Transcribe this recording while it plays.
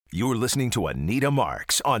You're listening to Anita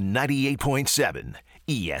Marks on 98.7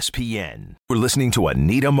 ESPN. We're listening to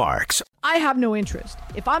Anita Marks. I have no interest.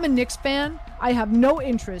 If I'm a Knicks fan, I have no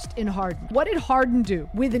interest in Harden. What did Harden do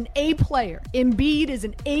with an A player? Embiid is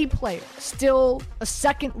an A player, still a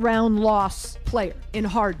second-round loss player in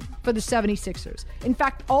Harden for the 76ers. In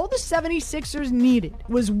fact, all the 76ers needed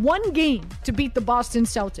was one game to beat the Boston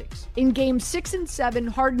Celtics. In games 6 and 7,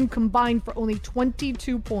 Harden combined for only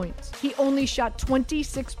 22 points. He only shot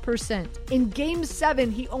 26%. In game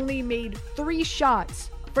 7, he only made 3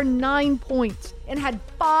 shots for 9 points and had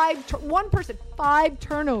 5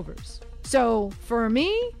 turnovers. So for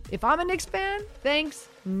me, if I'm a Knicks fan, thanks,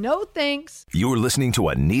 no thanks. You're listening to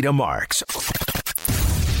Anita Marks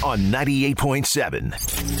on 98.7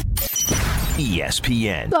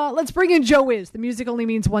 ESPN. Let's bring in Joe Wiz. The music only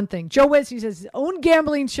means one thing. Joe Wiz, he says his own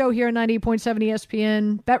gambling show here on 98.7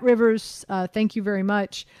 ESPN. Bet Rivers, thank you very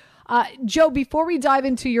much. Joe, before we dive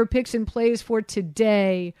into your picks and plays for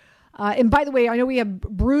today, and by the way, I know we have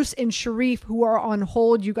Bruce and Sharif who are on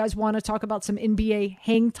hold. You guys want to talk about some NBA?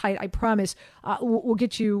 Hang tight, I promise. We'll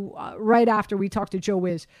get you right after we talk to Joe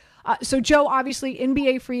Wiz. So, Joe, obviously,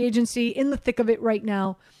 NBA free agency in the thick of it right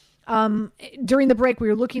now. During the break, we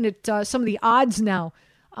were looking at some of the odds now,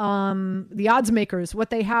 the odds makers, what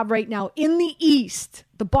they have right now. In the East,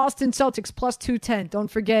 the Boston Celtics plus 210. Don't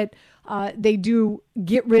forget, they do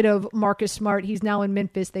get rid of Marcus Smart. He's now in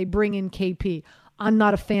Memphis. They bring in KP. I'm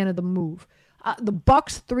not a fan of the move. The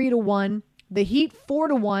Bucks 3-1, the Heat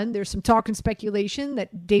 4-1. There's some talk and speculation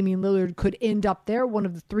that Damian Lillard could end up there, one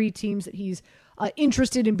of the 3 teams that he's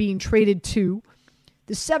interested in being traded to.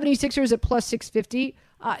 The 76ers at plus 650.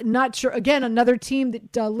 Not sure. Again, another team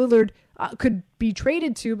that Lillard could be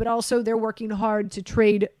traded to, but also they're working hard to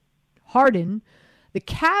trade Harden. The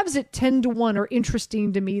Cavs at 10-1 are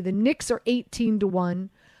interesting to me. The Knicks are 18-1.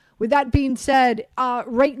 With that being said,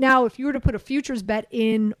 right now, if you were to put a futures bet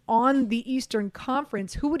in on the Eastern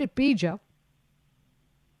Conference, who would it be, Joe?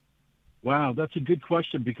 Wow, that's a good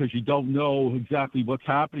question because you don't know exactly what's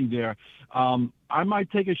happening there. I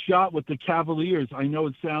might take a shot with the Cavaliers. I know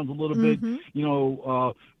it sounds a little bit,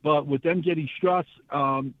 but with them getting stressed,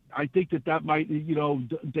 I think that might,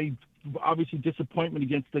 they obviously disappointment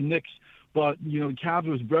against the Knicks. But, the Cavs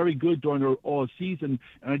was very good during the all season,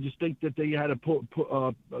 and I just think that they had a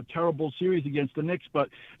terrible series against the Knicks. But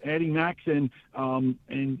adding Max in, and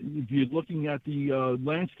if you're looking at the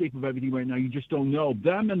landscape of everything right now, you just don't know.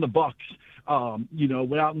 Them and the Bucks,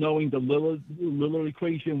 without knowing the Lillard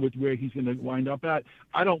equation with where he's going to wind up at.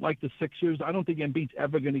 I don't like the Sixers. I don't think Embiid's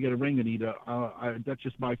ever going to get a ring, Anita. That's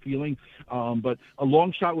just my feeling. But a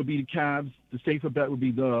long shot would be the Cavs. The safer bet would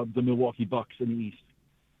be the Milwaukee Bucks in the East.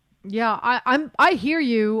 Yeah, I hear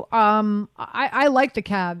you. I like the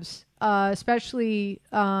Cavs, especially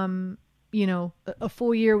a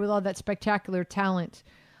full year with all that spectacular talent.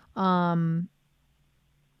 In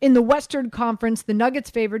the Western Conference, the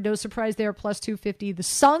Nuggets favored. No surprise, they are plus 250. The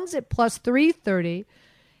Suns at plus 330,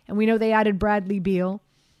 and we know they added Bradley Beal.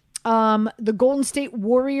 The Golden State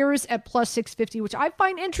Warriors at plus 650, which I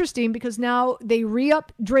find interesting because now they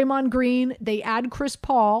re-up Draymond Green. They add Chris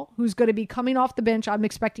Paul, who's going to be coming off the bench. I'm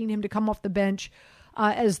expecting him to come off the bench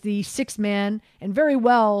as the sixth man. And very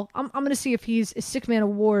well, I'm going to see if his six-man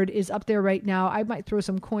award is up there right now. I might throw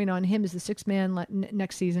some coin on him as the sixth man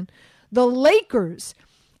next season. The Lakers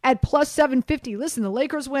at plus 750. Listen, the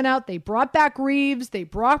Lakers went out. They brought back Reeves. They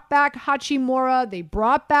brought back Hachimura. They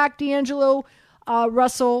brought back D'Angelo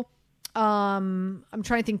Russell. I'm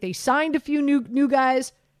trying to think. They signed a few new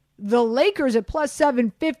guys. The Lakers at plus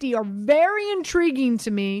 750 are very intriguing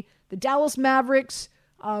to me. The Dallas Mavericks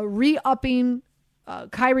re-upping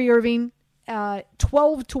Kyrie Irving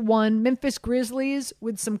 12-1. Memphis Grizzlies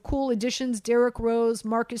with some cool additions. Derrick Rose,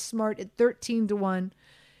 Marcus Smart at 13-1.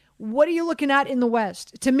 What are you looking at in the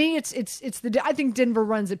West? To me, I think Denver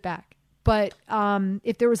runs it back. But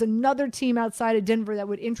if there was another team outside of Denver that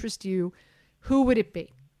would interest you, who would it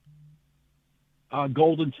be?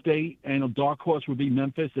 Golden State, and a dark horse would be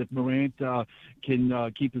Memphis if Morant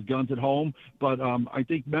can keep his guns at home. But I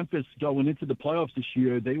think Memphis going into the playoffs this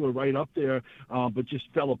year, they were right up there, but just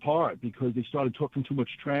fell apart because they started talking too much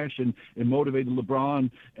trash and motivated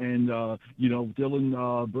LeBron. And,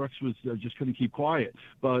 Dylan Brooks was just couldn't keep quiet.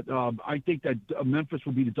 But I think that Memphis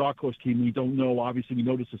will be the dark horse team. We don't know. Obviously, we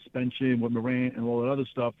know the suspension with Morant and all that other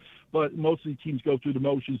stuff. But most of the teams go through the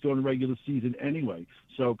motions during the regular season anyway.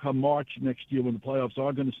 So come March next year when the playoffs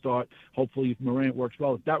are going to start, hopefully if Morant works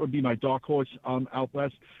well, that would be my dark horse out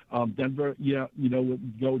west. Denver,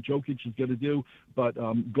 what Jokic is going to do. But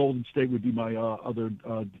Golden State would be my other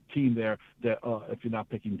team there that if you're not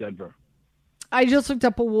picking Denver. I just looked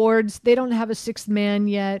up awards. They don't have a sixth man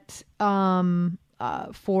yet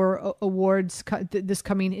for awards this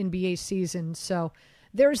coming NBA season. So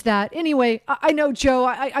there's that. Anyway, I know, Joe,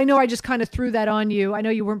 I know I just kind of threw that on you. I know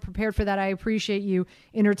you weren't prepared for that. I appreciate you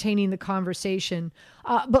entertaining the conversation.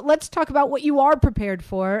 But let's talk about what you are prepared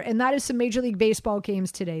for, and that is some Major League Baseball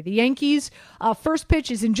games today. The Yankees, first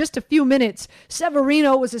pitch is in just a few minutes.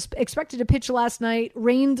 Severino was expected to pitch last night.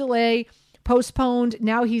 Rain delay. Postponed.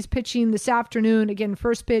 Now he's pitching this afternoon. Again,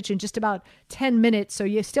 first pitch in just about 10 minutes, so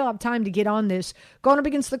you still have time to get on this. Going up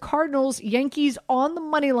against the Cardinals, Yankees on the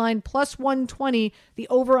money line, plus 120. The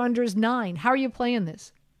over-under is 9. How are you playing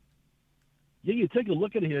this? Yeah, you take a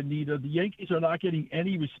look at it here, Anita. The Yankees are not getting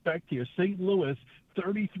any respect here. St. Louis,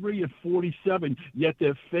 33-47, yet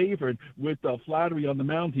they're favored with Flaherty on the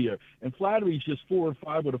mound here. And Flaherty's just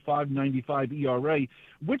 4-5 with a 5.95 ERA.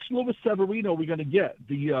 Which Luis Severino are we going to get?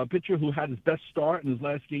 The pitcher who had his best start in his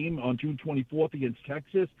last game on June 24th against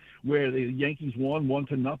Texas, where the Yankees won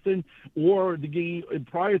 1-0, or the game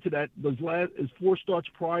prior to that, his 4 starts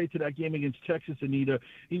prior to that game against Texas, Anita.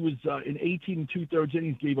 He was in 18 2/3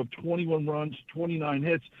 innings, gave up 21 runs, 29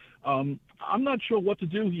 hits. I'm not sure what to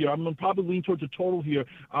do here. I'm going to probably lean towards a total here.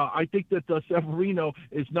 I think that Severino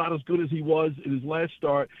is not as good as he was in his last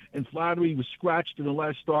start, and Flaherty was scratched in the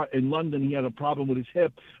last start in London. He had a problem with his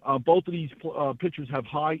hip. Both of these pitchers have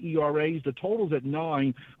high ERAs. The total's at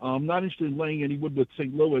 9. I'm not interested in laying any wood with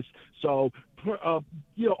St. Louis. So,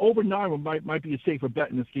 over 9 might be a safer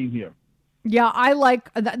bet in this game here. Yeah, I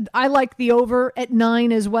like the over at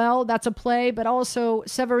 9 as well. That's a play, but also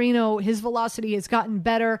Severino, his velocity has gotten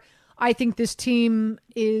better. I think this team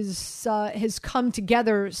has come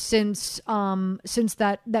together since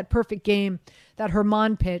that perfect game, that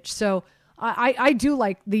Herman pitch. So I do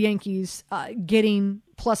like the Yankees getting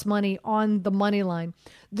plus money on the money line.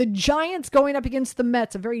 The Giants going up against the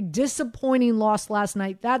Mets, a very disappointing loss last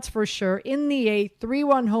night, that's for sure. In the 8th,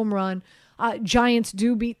 3-1 home run. Giants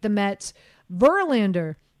do beat the Mets.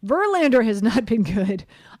 Verlander has not been good.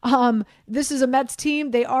 This is a Mets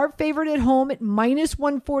team. They are favored at home at minus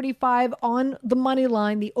 145 on the money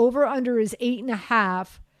line. The over-under is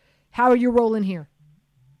 8.5. How are you rolling here?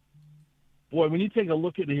 Boy, when you take a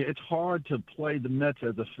look at it, it's hard to play the Mets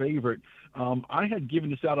as a favorite. I had given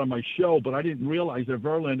this out on my show, but I didn't realize that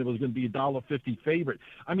Verlander was going to be a $1.50 favorite.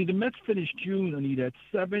 I mean, the Mets finished June, Anita, at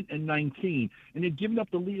 7-19, and they've given up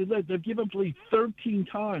the lead. They've given up the lead 13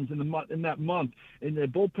 times in that month in their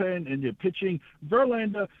bullpen and their pitching.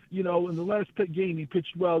 Verlander, in the last game he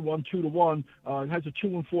pitched well, won 2-1, has a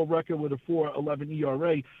 2-4 record with a 4.11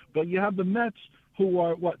 ERA. But you have the Mets, who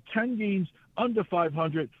are 10 games under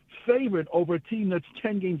 500, favored over a team that's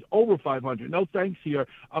 10 games over 500. No thanks here.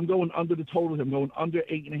 I'm going under the totals. I'm going under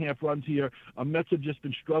 8.5 runs here. Mets have just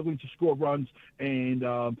been struggling to score runs, and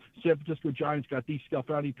San Francisco Giants got D.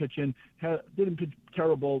 Scalfani pitching. Didn't pitch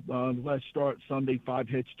terrible the last start Sunday, 5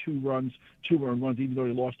 hits, 2 earned runs, even though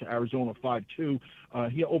he lost to Arizona 5-2.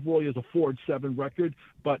 He overall has a 4-7 record,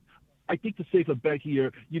 but I think the safer bet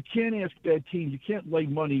here, you can't ask bad teams. You can't lay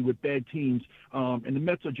money with bad teams, and the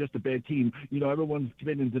Mets are just a bad team. Everyone's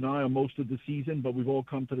been in denial most of the season, but we've all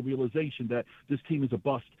come to the realization that this team is a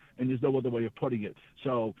bust, and there's no other way of putting it.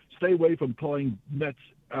 So stay away from playing Mets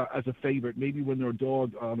as a favorite, maybe when they're a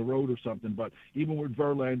dog on the road or something. But even with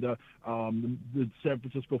Verlander, the San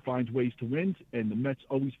Francisco finds ways to win, and the Mets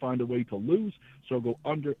always find a way to lose. So go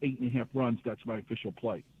under 8.5 runs. That's my official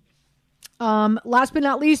play. Last but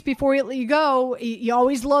not least, before we let you go, you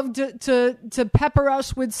always love to pepper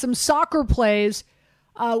us with some soccer plays.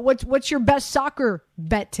 What's your best soccer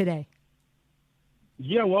bet today?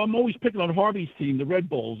 Yeah, well, I'm always picking on Harvey's team, the Red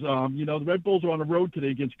Bulls. The Red Bulls are on the road today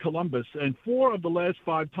against Columbus, and 4 of the last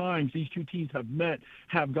 5 times these two teams have met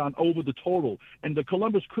have gone over the total. And the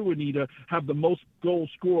Columbus Crew, Anita, have the most goals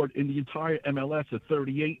scored in the entire MLS at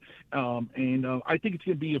 38. And I think it's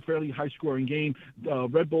going to be a fairly high-scoring game.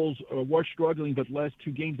 Red Bulls were struggling, but the last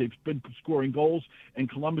 2 games they've been scoring goals. And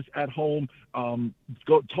Columbus at home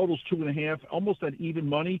totals 2.5, almost at even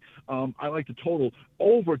money. I like the total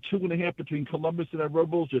over 2.5 between Columbus and Red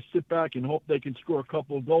Bulls. Just sit back and hope they can score a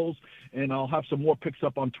couple of goals. And I'll have some more picks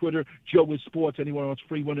up on Twitter. Joe with Sports. Anyone wants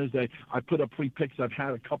free winners? I put up free picks. I've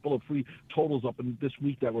had a couple of free totals up in this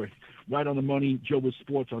week that were right on the money. Joe with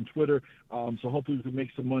Sports on Twitter. So hopefully we can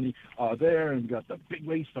make some money there. And we got the big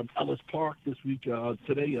race from Ellis Park this week.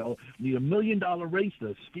 Today, I'll need $1 million race.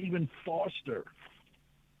 Stephen Foster.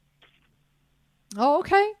 Oh,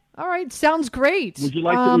 okay. All right. Sounds great. Would you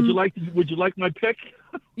like my pick?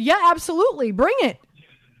 Yeah, absolutely. Bring it.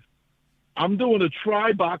 I'm doing a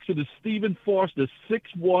try box of the Stephen Foster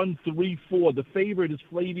 6134. The favorite is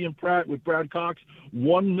Flavian Pratt with Brad Cox.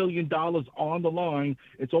 $1 million on the line.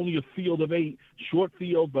 It's only a field of 8, short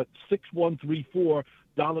field, but 6134.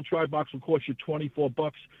 Dollar try box will cost you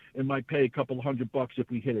 $24 and might pay a couple $100 if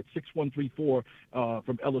we hit it. 6134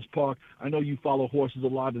 from Ellis Park. I know you follow horses a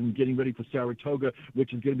lot and getting ready for Saratoga,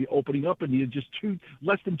 which is going to be opening up in just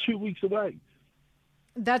less than 2 weeks away.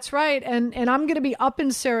 That's right. And I'm going to be up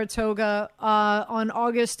in Saratoga on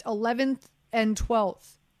August 11th and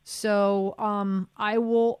 12th. So I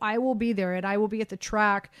will be there, and I will be at the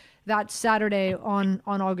track that Saturday on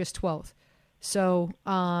August 12th. So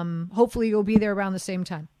hopefully you'll be there around the same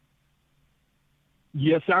time.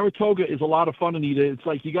 Yeah, Saratoga is a lot of fun, Anita. It's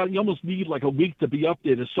like you almost need like a week to be up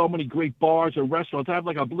there. There's so many great bars and restaurants. I have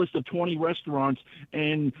like a list of 20 restaurants,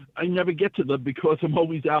 and I never get to them because I'm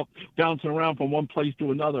always out bouncing around from one place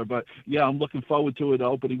to another. But yeah, I'm looking forward to it. The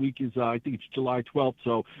opening week is I think it's July 12th.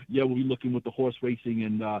 So yeah, we'll be looking with the horse racing,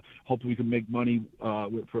 and hopefully we can make money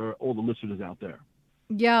for all the listeners out there.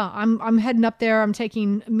 Yeah, I'm heading up there. I'm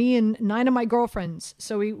taking me and 9 of my girlfriends.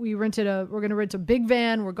 So we're going to rent a big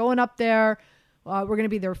van. We're going up there. We're going to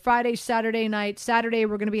be there Friday, Saturday night. Saturday,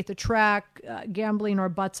 we're going to be at the track, gambling our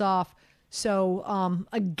butts off. So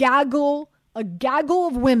a gaggle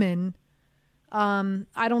of women.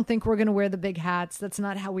 I don't think we're going to wear the big hats. That's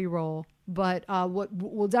not how we roll. But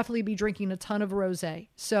we'll definitely be drinking a ton of rosé.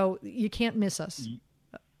 So you can't miss us.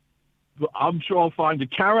 I'm sure I'll find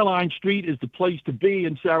it. Caroline Street is the place to be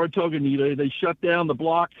in Saratoga, Anita. They shut down the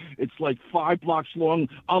block. It's like 5 blocks long,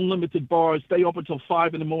 unlimited bars. Stay open until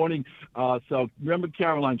 5 in the morning. So remember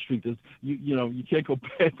Caroline Street. You can't go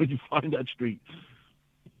bad when you find that street.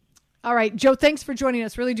 All right, Joe, thanks for joining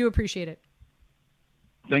us. Really do appreciate it.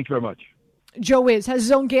 Thanks very much. Joe Wiz has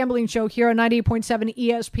his own gambling show here on 98.7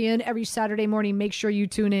 ESPN every Saturday morning. Make sure you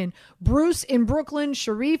tune in. Bruce in Brooklyn,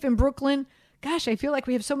 Sharif in Brooklyn. Gosh, I feel like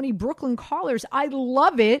we have so many Brooklyn callers. I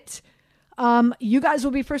love it. You guys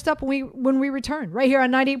will be first up when we return right here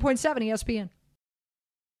on 98.7 ESPN.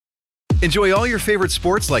 Enjoy all your favorite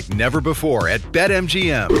sports like never before at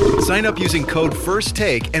BetMGM. Sign up using code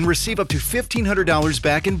FIRSTTAKE and receive up to $1,500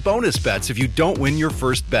 back in bonus bets if you don't win your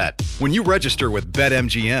first bet. When you register with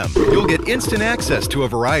BetMGM, you'll get instant access to a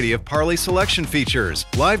variety of parlay selection features,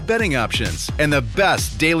 live betting options, and the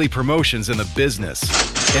best daily promotions in the business.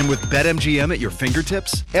 And with BetMGM at your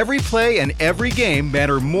fingertips, every play and every game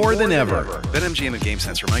matter more than ever. BetMGM and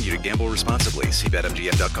GameSense remind you to gamble responsibly. See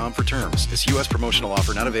BetMGM.com for terms. This U.S. promotional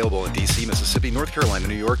offer not available in D.C., Mississippi, North Carolina,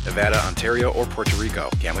 New York, Nevada, Ontario, or Puerto Rico.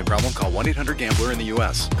 Gambling problem? Call 1-800-GAMBLER in the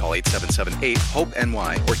U.S. Call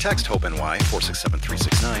 877-8-HOPE-NY or text HOPE-NY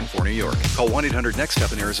 467-369 for New York. Call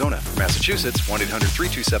 1-800-NEXT-STEP in Arizona. For Massachusetts,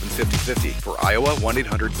 1-800-327-5050. For Iowa,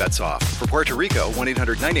 1-800-BETS-OFF. For Puerto Rico,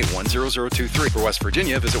 1-800-981-0023. For West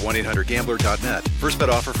Virginia, visit 1-800-GAMBLER.net. First bet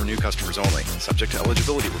offer for new customers only. Subject to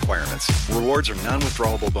eligibility requirements. Rewards are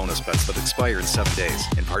non-withdrawable bonus bets that expire in 7 days.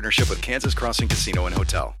 In partnership with Kansas Crossing Casino and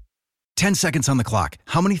Hotel. 10 seconds on the clock.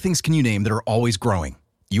 How many things can you name that are always growing?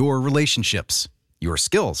 Your relationships, your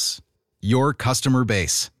skills, your customer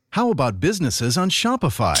base. How about businesses on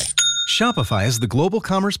Shopify? Shopify is the global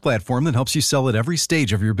commerce platform that helps you sell at every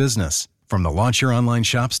stage of your business. From the launch your online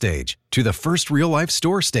shop stage, to the first real-life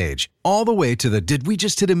store stage, all the way to the did we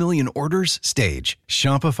just hit a million orders stage.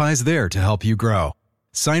 Shopify's there to help you grow.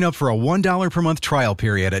 Sign up for a $1 per month trial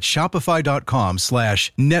period at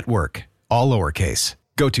shopify.com/network, all lowercase.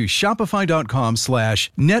 Go to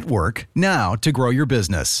shopify.com/network now to grow your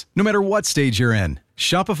business, no matter what stage you're in.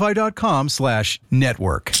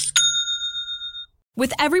 Shopify.com/network.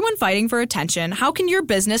 With everyone fighting for attention, how can your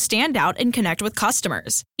business stand out and connect with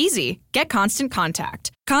customers? Easy. Get Constant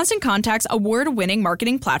Contact. Constant Contact's award-winning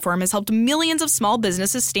marketing platform has helped millions of small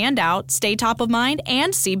businesses stand out, stay top of mind,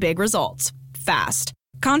 and see big results fast.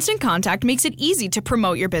 Constant Contact makes it easy to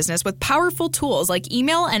promote your business with powerful tools like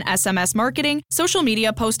email and SMS marketing, social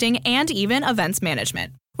media posting, and even events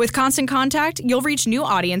management. With Constant Contact, you'll reach new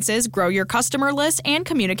audiences, grow your customer list, and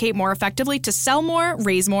communicate more effectively to sell more,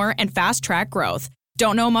 raise more, and fast-track growth.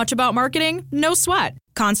 Don't know much about marketing? No sweat.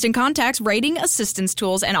 Constant Contact's writing assistance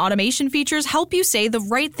tools and automation features help you say the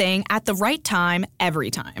right thing at the right time,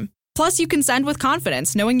 every time. Plus, you can send with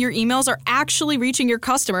confidence, knowing your emails are actually reaching your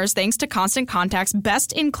customers thanks to Constant Contact's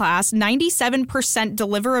best-in-class 97%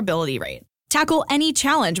 deliverability rate. Tackle any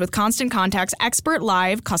challenge with Constant Contact's expert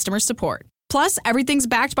live customer support. Plus, everything's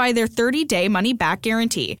backed by their 30-day money-back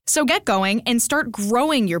guarantee. So get going and start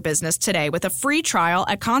growing your business today with a free trial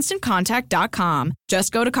at ConstantContact.com.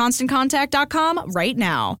 Just go to ConstantContact.com right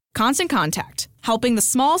now. Constant Contact, helping the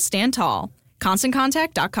small stand tall.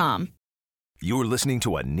 ConstantContact.com. You're listening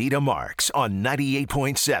to Anita Marks on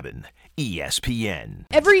 98.7 ESPN.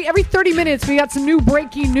 Every 30 minutes, we got some new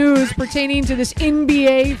breaking news pertaining to this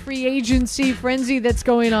NBA free agency frenzy that's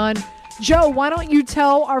going on. Joe, why don't you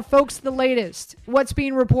tell our folks the latest? What's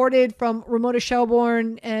being reported from Ramona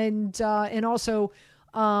Shelburne and also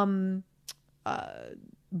Bobby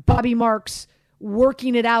Marks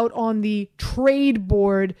working it out on the trade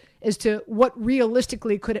board as to what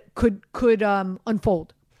realistically could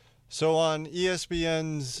unfold. So on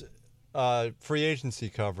ESPN's free agency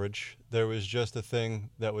coverage, there was just a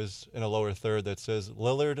thing that was in a lower third that says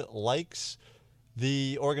Lillard likes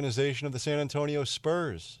the organization of the San Antonio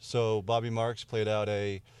Spurs. So Bobby Marks played out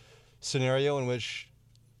a scenario in which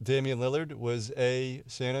Damian Lillard was a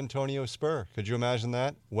San Antonio Spur. Could you imagine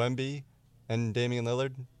that? Wemby and Damian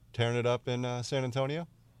Lillard tearing it up in San Antonio?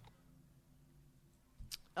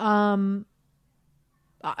 Why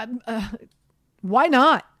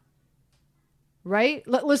not? Right?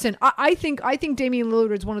 Listen, I think Damian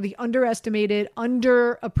Lillard is one of the underestimated,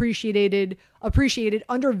 underappreciated,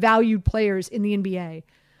 undervalued players in the NBA.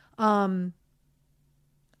 I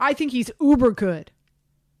think he's uber good.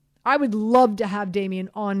 I would love to have Damian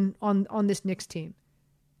on this Knicks team.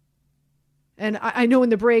 And I know in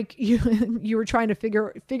the break you were trying to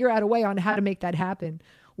figure out a way on how to make that happen.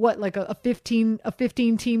 What, like a 15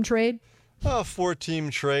 team trade? A 4-team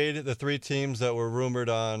trade. The 3 teams that were rumored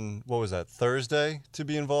on, what was that, Thursday to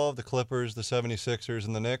be involved, the Clippers, the 76ers,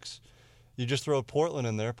 and the Knicks. You just throw Portland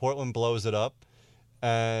in there. Portland blows it up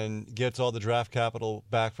and gets all the draft capital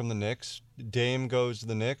back from the Knicks. Dame goes to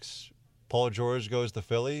the Knicks. Paul George goes to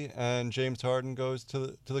Philly. And James Harden goes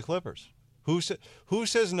to the Clippers. Who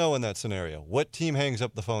says no in that scenario? What team hangs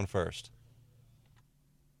up the phone first?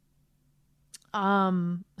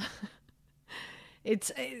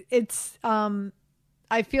 It's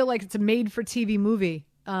I feel like it's a made for TV movie.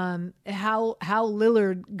 How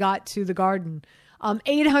Lillard got to the Garden.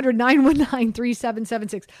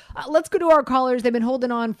 800-919-3776. Let's go to our callers. They've been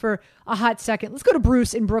holding on for a hot second. Let's go to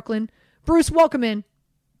Bruce in Brooklyn. Bruce, welcome in.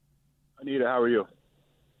 Anita, how are you?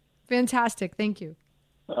 Fantastic. Thank you.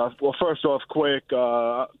 Well, first off, quick,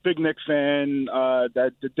 big Knicks fan,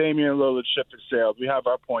 that the Damian Lillard ship has sailed. We have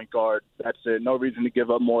our point guard. That's it. No reason to give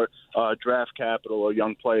up more draft capital or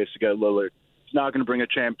young players to get Lillard. It's not going to bring a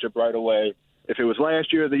championship right away. If it was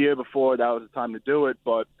last year or the year before, that was the time to do it,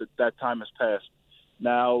 but that time has passed.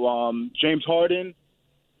 Now, James Harden,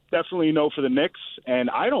 definitely no for the Knicks, and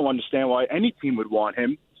I don't understand why any team would want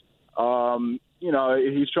him. You know,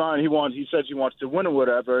 he's trying. He says he wants to win or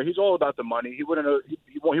whatever. He's all about the money. He wouldn't have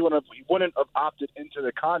opted into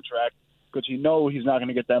the contract because he's not going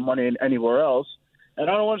to get that money in anywhere else. And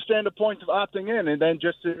I don't understand the point of opting in and then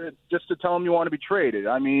just to tell him you want to be traded.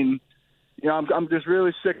 I mean, you know, I'm just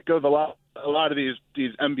really sick of a lot of these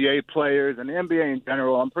NBA players and the NBA in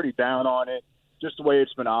general. I'm pretty down on it, just the way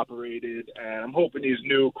it's been operated. And I'm hoping these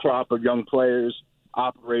new crop of young players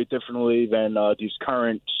operate differently than these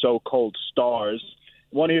current so-called stars.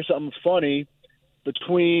 Want to hear something funny?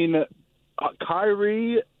 Between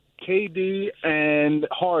Kyrie, KD, and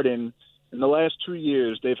Harden, in the last 2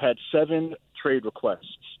 years, they've had 7 trade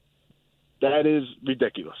requests. That is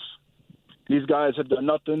ridiculous. These guys have done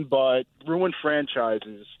nothing but ruin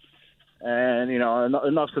franchises. And, you know,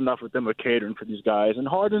 enough's enough with them with catering for these guys. And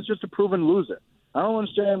Harden's just a proven loser. I don't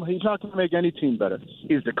understand. He's not going to make any team better.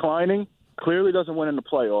 He's declining. Clearly doesn't win in the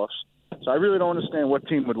playoffs. So I really don't understand what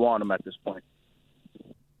team would want him at this point.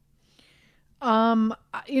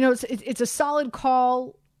 You know, it's a solid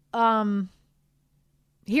call.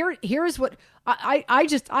 Here's what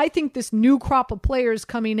I think this new crop of players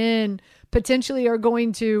coming in potentially are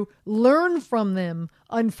going to learn from them,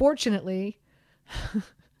 unfortunately.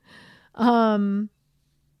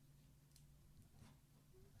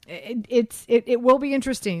 It will be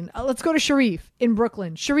interesting. Let's go to Sharif in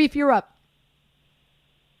Brooklyn. Sharif, you're up.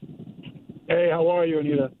 Hey, how are you,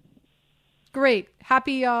 Anita? Great.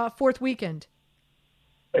 Happy 4th weekend.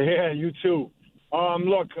 Yeah, you too.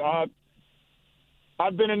 Look,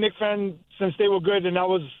 I've been a Knicks fan since they were good, and that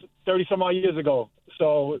was 30-some-odd years ago.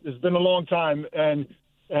 So it's been a long time, and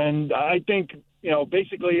I think, you know,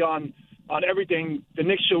 basically on everything, the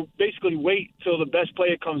Knicks should basically wait till the best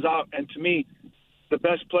player comes out. And to me, the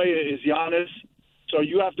best player is Giannis. So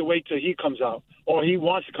you have to wait till he comes out, or he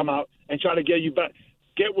wants to come out and try to get you back,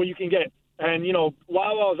 get what you can get. And, you know,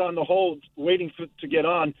 while I was on the hold waiting to get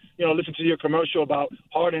on, you know, listen to your commercial about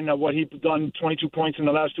Harden and what he's done, 22 points in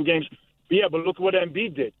the last 2 games. But yeah, but look what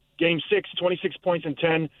Embiid did. Game 6, 26 points in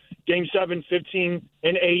 10. Game 7, 15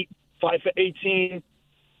 and 8, 5 for 18.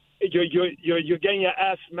 You're getting your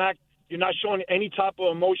ass smacked. You're not showing any type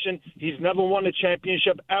of emotion. He's never won a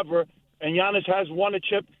championship ever. and Giannis has won a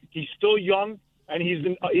chip. He's still young, and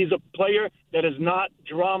he's a player that is not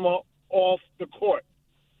drama off the court.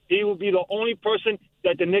 He will be the only person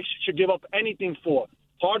that the Knicks should give up anything for.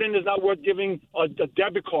 Harden is not worth giving a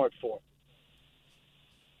debit card for.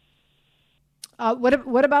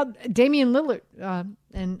 What about Damian Lillard?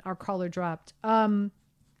 And our caller dropped.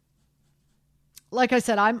 Like I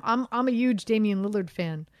said, I'm a huge Damian Lillard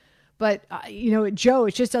fan, but Joe,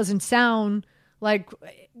 it just doesn't sound like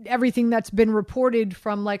everything that's been reported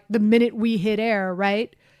from like the minute we hit air.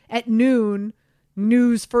 Right at noon,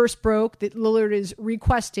 news first broke that Lillard is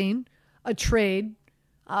requesting a trade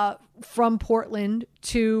from Portland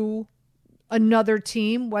to another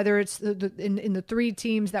team, whether it's in the three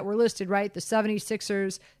teams that were listed, right? The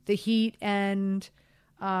 76ers, the Heat, and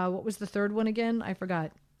what was the third one again? I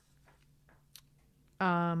forgot.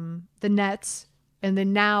 The Nets. And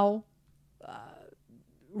then now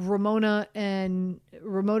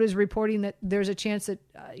Ramona's reporting that there's a chance that,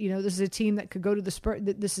 this is a team that could go to the Spurs.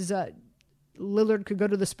 Lillard could go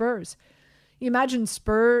to the Spurs. You imagine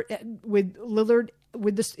with Lillard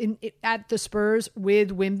with this at the Spurs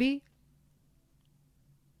with Wemby.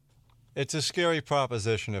 It's a scary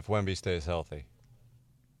proposition if Wemby stays healthy.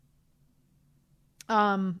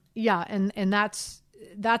 Yeah, and that's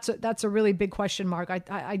a really big question mark.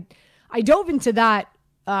 I dove into that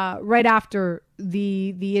right after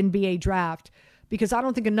the NBA draft because I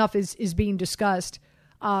don't think enough is being discussed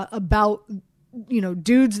about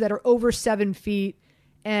dudes that are over 7 feet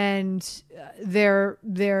and their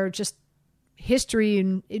just history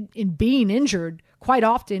in being injured quite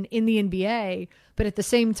often in the NBA. But at the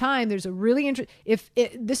same time, there's a really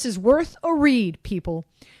this is worth a read, people.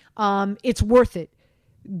 It's worth it.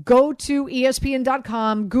 Go to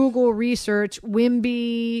ESPN.com, Google research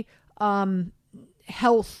Wemby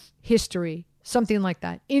health history, something like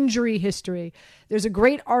that, injury history. There's a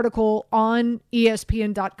great article on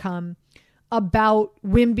ESPN.com about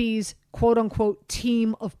Wemby's quote unquote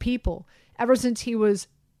team of people. Ever since he was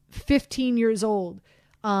 15 years old,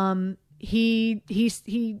 he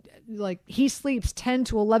sleeps 10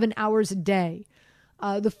 to 11 hours a day.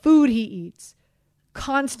 The food he eats,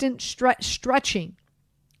 constant stretching.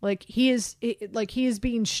 Like he is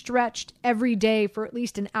being stretched every day for at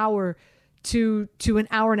least an hour to an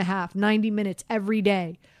hour and a half, 90 minutes every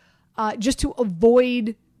day, just to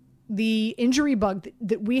avoid the injury bug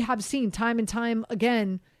that we have seen time and time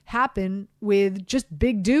again happen with just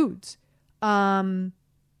big dudes.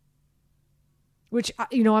 Which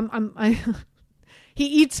he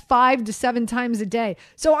eats 5 to 7 times a day.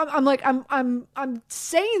 So I'm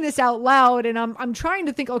saying this out loud and I'm trying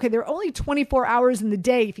to think, okay, there are only 24 hours in the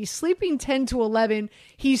day. If he's sleeping 10 to 11,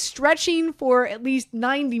 he's stretching for at least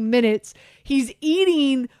 90 minutes. He's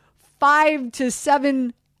eating 5 to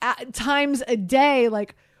 7 times a day.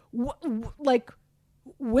 Like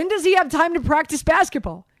when does he have time to practice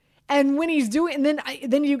basketball? And when he's doing, and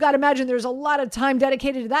then you got to imagine there's a lot of time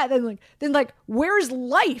dedicated to that. Then where's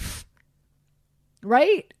life?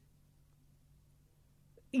 Right?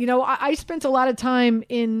 I spent a lot of time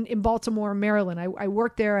in Baltimore, Maryland. I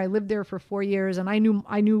worked there. I lived there for 4 years, and I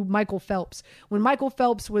knew Michael Phelps. When Michael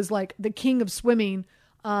Phelps was like the king of swimming,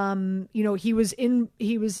 he was in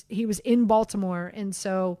Baltimore, and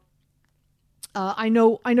so I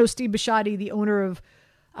know Steve Bisciotti, the owner of.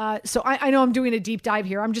 So I know I'm doing a deep dive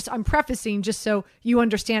here. I'm prefacing just so you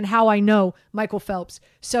understand how I know Michael Phelps.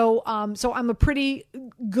 So I'm a pretty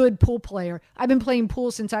good pool player. I've been playing pool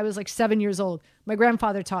since I was like 7 years old. My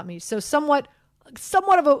grandfather taught me. So somewhat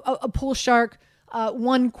of a pool shark,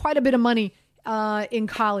 won quite a bit of money, in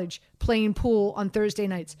college playing pool on Thursday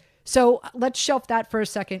nights. So let's shelf that for a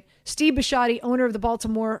second. Steve Bisciotti, owner of the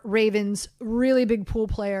Baltimore Ravens, really big pool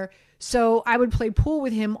player. So I would play pool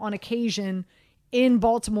with him on occasion in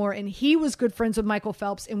Baltimore, and he was good friends with Michael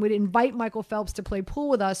Phelps and would invite Michael Phelps to play pool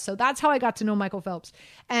with us. So that's how I got to know Michael Phelps.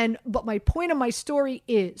 But my point of my story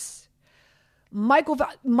is Michael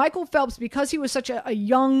Phelps, because he was such a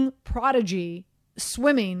young prodigy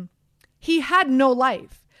swimming, he had no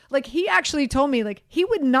life. Like he actually told me like he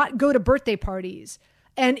would not go to birthday parties.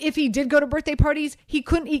 And if he did go to birthday parties, he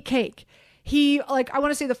couldn't eat cake. He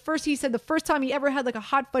said the first time he ever had like a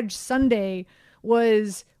hot fudge sundae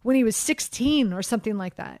was when he was 16 or something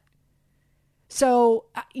like that. So,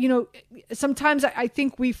 sometimes I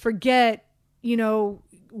think we forget,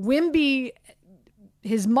 Wemby,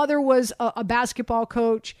 his mother was a basketball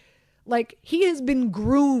coach. Like he has been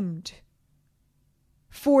groomed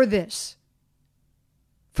for this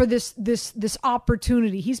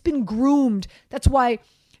opportunity. He's been groomed. That's why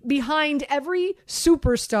behind every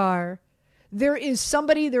superstar, there is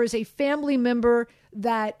a family member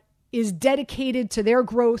that is dedicated to their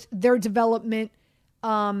growth, their development,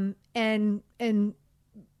 and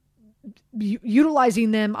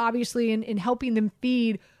utilizing them, obviously, and helping them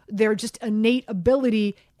feed their just innate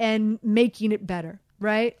ability and making it better,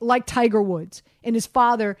 right? Like Tiger Woods and his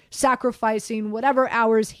father sacrificing whatever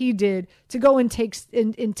hours he did to go and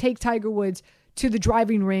take Tiger Woods to the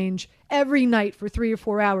driving range every night for 3 or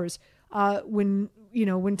 4 hours when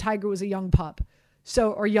Tiger was a young pup.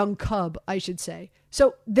 Or young cub, I should say.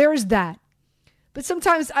 So there's that. But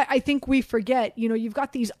sometimes I think we forget, you've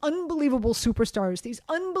got these unbelievable superstars, these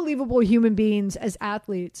unbelievable human beings as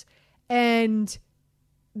athletes, and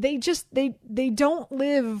they don't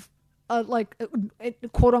live like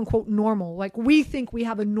quote unquote normal. Like we think we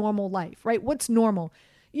have a normal life, right? What's normal?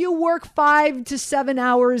 You work 5 to 7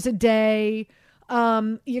 hours a day.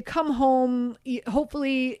 You come home,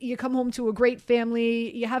 hopefully you come home to a great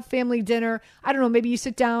family, you have family dinner. I don't know, maybe you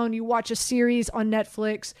sit down, you watch a series on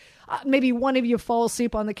Netflix. Maybe one of you fall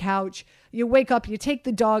asleep on the couch. You wake up, you take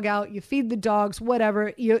the dog out, you feed the dogs,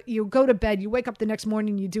 whatever. You go to bed, you wake up the next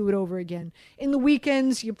morning, you do it over again. In the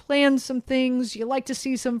weekends, you plan some things, you like to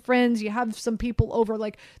see some friends, you have some people over.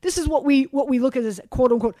 Like this is what we look at as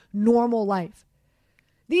quote unquote normal life.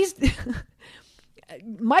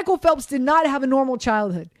 Michael Phelps did not have a normal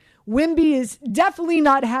childhood. Wemby is definitely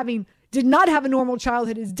did not have a normal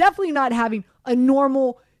childhood, is definitely not having a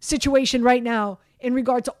normal situation right now in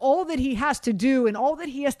regard to all that he has to do and all that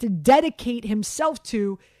he has to dedicate himself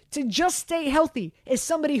to just stay healthy as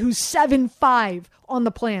somebody who's 7'5" on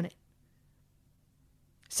the planet.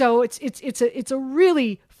 So it's a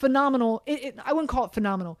really phenomenal, I wouldn't call it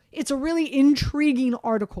phenomenal. It's a really intriguing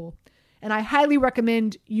article, and I highly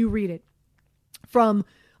recommend you read it. From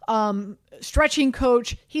stretching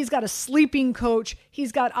coach, he's got a sleeping coach,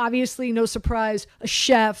 he's got, obviously, no surprise, a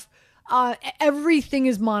chef. Everything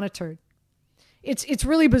is monitored. It's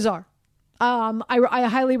really bizarre. I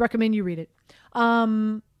highly recommend you read it.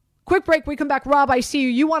 Quick break. We come back. Rob, I see you.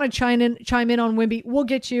 You want to chime in on Wemby. We'll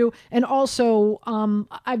get you. And also,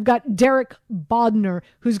 I've got Derek Bodner,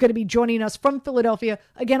 who's going to be joining us from Philadelphia.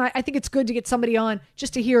 Again, I think it's good to get somebody on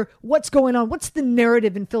just to hear what's going on. What's the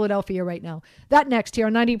narrative in Philadelphia right now? That next here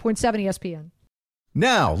on 98.7 ESPN.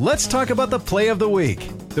 Now, let's talk about the play of the week.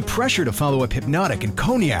 The pressure to follow up Hypnotic and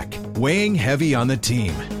Cognac, weighing heavy on the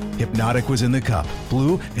team. Hypnotic was in the cup,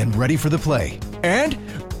 blue, and ready for the play. And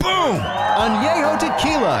boom! Añejo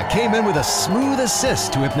Tequila came in with a smooth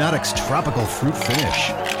assist to Hypnotic's tropical fruit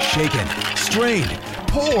finish. Shaken, strained,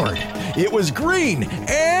 poured. It was green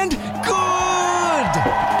and good!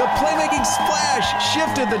 The playmaking splash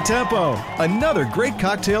shifted the tempo. Another great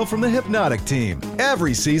cocktail from the Hypnotic team.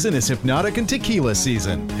 Every season is Hypnotic and Tequila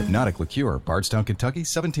season. Hypnotic Liqueur, Bardstown, Kentucky,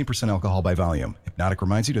 17% alcohol by volume. Hypnotic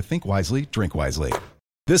reminds you to think wisely, drink wisely.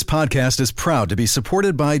 This podcast is proud to be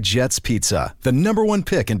supported by Jets Pizza, the #1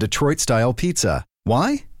 pick in Detroit-style pizza.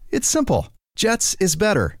 Why? It's simple. Jets is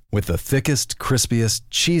better. With the thickest, crispiest,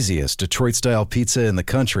 cheesiest Detroit-style pizza in the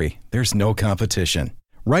country, there's no competition.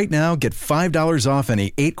 Right now, get $5 off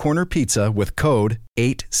any 8-corner pizza with code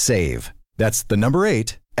 8SAVE. That's the number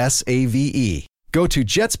 8, SAVE. Go to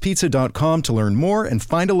jetspizza.com to learn more and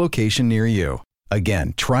find a location near you.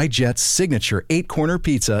 Again, try Jet's signature 8-corner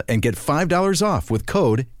pizza and get $5 off with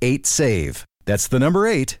code 8SAVE. That's the number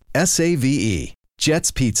 8, SAVE.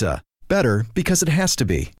 Jet's Pizza. Better because it has to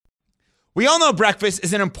be. We all know breakfast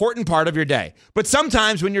is an important part of your day, but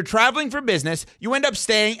sometimes when you're traveling for business, you end up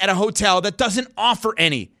staying at a hotel that doesn't offer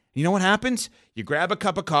any. You know what happens? You grab a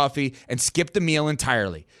cup of coffee and skip the meal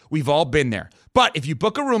entirely. We've all been there. But if you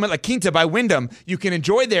book a room at La Quinta by Wyndham, you can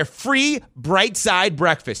enjoy their free Bright Side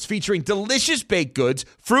breakfast featuring delicious baked goods,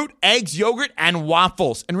 fruit, eggs, yogurt, and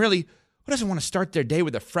waffles. And really, who doesn't want to start their day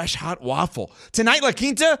with a fresh, hot waffle? Tonight, La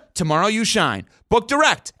Quinta, tomorrow you shine. Book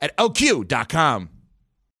direct at lq.com.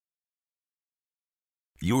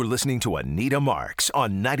 You're listening to Anita Marks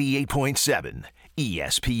on 98.7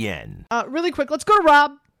 ESPN. Really quick, let's go to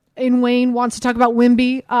Rob in Wayne. Wants to talk about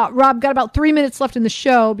Wemby. Rob, got about 3 minutes left in the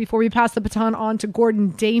show before we pass the baton on to Gordon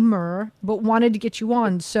Damer, but wanted to get you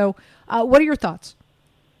on. So what are your thoughts?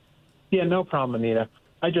 Yeah, no problem, Anita.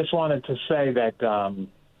 I just wanted to say that,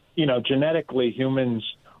 genetically humans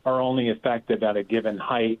are only effective at a given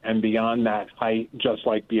height, and beyond that height, just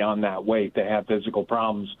like beyond that weight, they have physical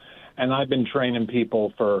problems. And I've been training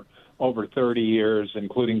people for over 30 years,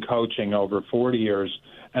 including coaching over 40 years.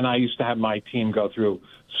 And I used to have my team go through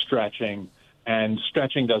stretching, and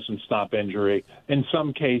stretching doesn't stop injury. In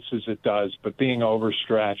some cases it does, but being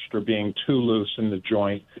overstretched or being too loose in the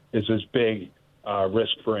joint is as big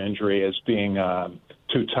risk for injury as being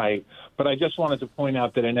too tight. But I just wanted to point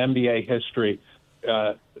out that in NBA history,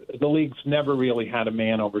 the league's never really had a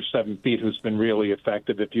man over 7 feet who's been really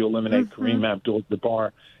effective. If you eliminate Kareem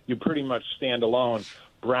Abdul-Jabbar, you pretty much stand alone.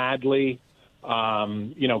 Bradley,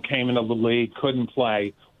 came into the league, couldn't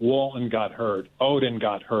play. Walton got hurt. Odin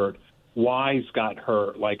got hurt. Wise got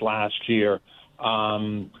hurt like last year.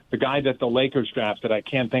 The guy that the Lakers drafted, I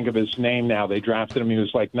can't think of his name now. They drafted him. He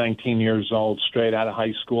was like 19 years old, straight out of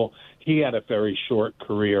high school. He had a very short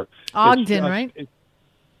career. Ogden, right?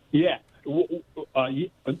 Yeah.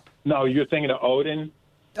 No, you're thinking of Odin?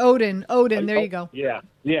 Odin. There you go.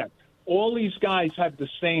 Yeah. All these guys have the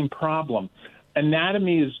same problem.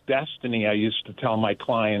 Anatomy is destiny, I used to tell my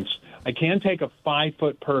clients. I can't take a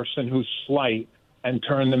 5-foot person who's slight and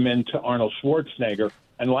turn them into Arnold Schwarzenegger.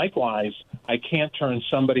 And likewise, I can't turn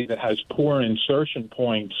somebody that has poor insertion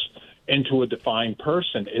points into a defined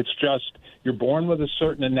person. It's just you're born with a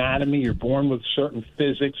certain anatomy, you're born with certain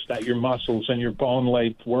physics that your muscles and your bone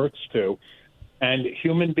length works to. And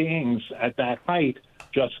human beings at that height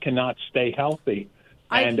just cannot stay healthy.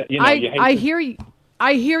 And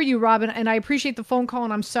I hear you, Robin, and I appreciate the phone call,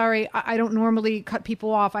 and I'm sorry. I don't normally cut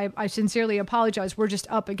people off. I sincerely apologize. We're just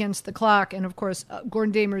up against the clock, and of course,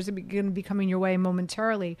 Gordon Damer is going to be coming your way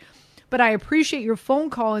momentarily. But I appreciate your phone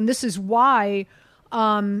call, and this is why,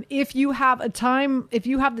 if you have the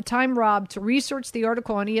time, Rob, to research the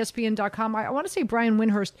article on ESPN.com, I want to say Brian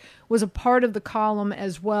Windhorst was a part of the column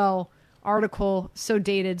as well. Article, so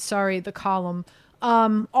dated, sorry, the column,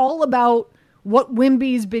 all about what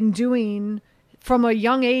Wemby's been doing from a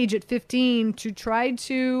young age at 15 to try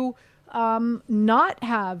to not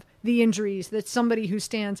have the injuries that somebody who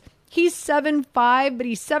stands. He's 7'5", but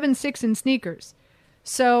he's 7'6" in sneakers.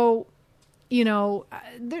 So,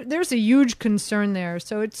 there's a huge concern there.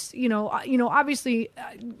 So it's, obviously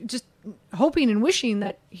just hoping and wishing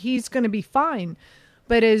that he's going to be fine.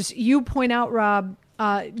 But as you point out, Rob,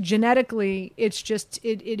 genetically, it's just,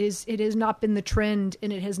 it has not been the trend,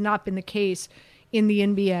 and it has not been the case in the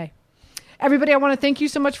NBA. Everybody, I want to thank you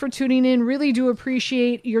so much for tuning in. Really do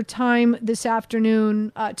appreciate your time this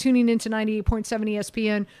afternoon, tuning into 98.7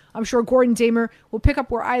 ESPN. I'm sure Gordon Damer will pick up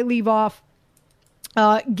where I leave off,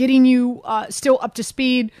 getting you still up to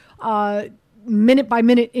speed minute by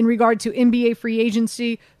minute in regard to NBA free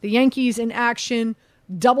agency, the Yankees in action,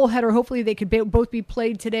 doubleheader. Hopefully they could both be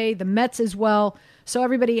played today, the Mets as well. So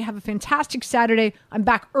everybody have a fantastic Saturday. I'm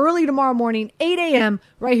back early tomorrow morning, 8 a.m.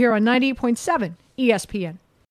 right here on 98.7 ESPN.